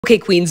Okay,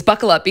 queens,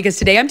 buckle up because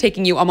today I'm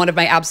taking you on one of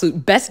my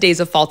absolute best days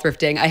of fall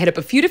thrifting. I hit up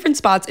a few different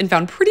spots and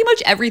found pretty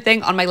much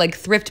everything on my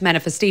thrift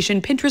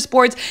manifestation Pinterest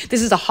boards.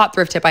 This is a hot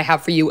thrift tip I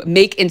have for you.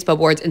 Make inspo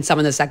boards and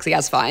summon the sexy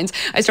ass finds.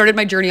 I started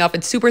my journey off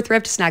at Super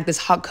Thrift, snagged this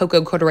hot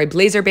cocoa corduroy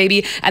blazer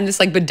baby and this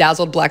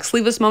bedazzled black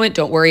sleeveless moment.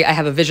 Don't worry, I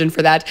have a vision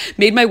for that.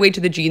 Made my way to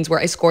the jeans where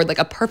I scored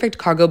a perfect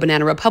cargo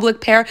Banana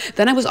Republic pair.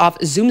 Then I was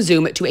off zoom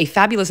to a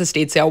fabulous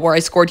estate sale where I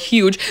scored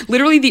huge,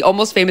 literally the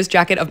almost famous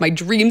jacket of my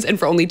dreams, and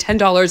for only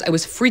 $10 I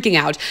was freaking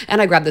out.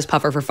 And I grabbed this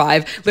puffer for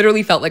 $5.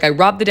 Literally felt like I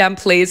robbed the damn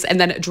place, and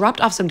then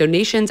dropped off some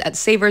donations at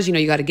Savers. You know,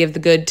 you got to give the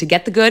good to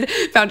get the good.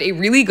 Found a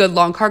really good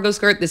long cargo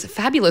skirt, this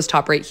fabulous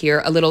top right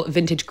here, a little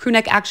vintage crew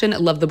neck action.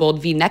 Love the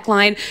bold V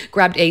neckline.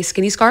 Grabbed a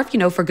skinny scarf, you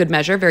know, for good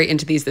measure. Very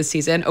into these this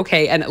season.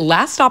 Okay, and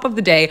last stop of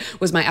the day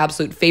was my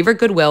absolute favorite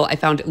Goodwill. I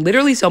found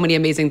literally so many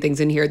amazing things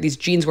in here. These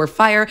jeans were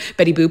fire.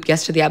 Betty Boop,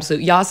 yes to the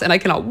absolute yas, and I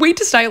cannot wait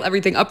to style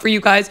everything up for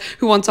you guys.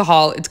 Who wants a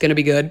haul? It's gonna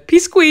be good.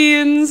 Peace,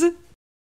 queens.